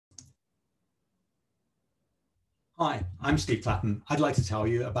Hi, I'm Steve Clapham. I'd like to tell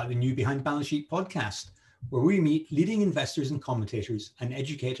you about the new Behind Balance Sheet podcast, where we meet leading investors and commentators and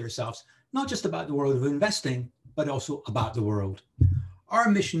educate ourselves not just about the world of investing, but also about the world. Our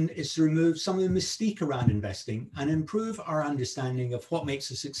mission is to remove some of the mystique around investing and improve our understanding of what makes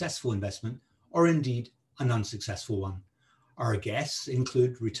a successful investment, or indeed an unsuccessful one. Our guests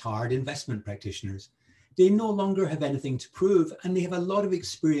include retired investment practitioners. They no longer have anything to prove, and they have a lot of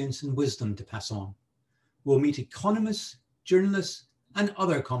experience and wisdom to pass on. We'll meet economists, journalists, and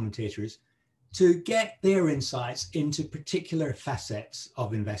other commentators to get their insights into particular facets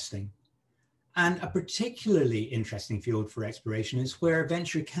of investing. And a particularly interesting field for exploration is where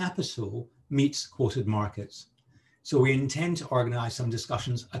venture capital meets quoted markets. So we intend to organize some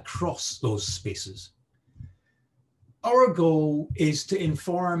discussions across those spaces. Our goal is to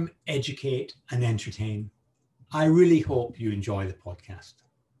inform, educate, and entertain. I really hope you enjoy the podcast.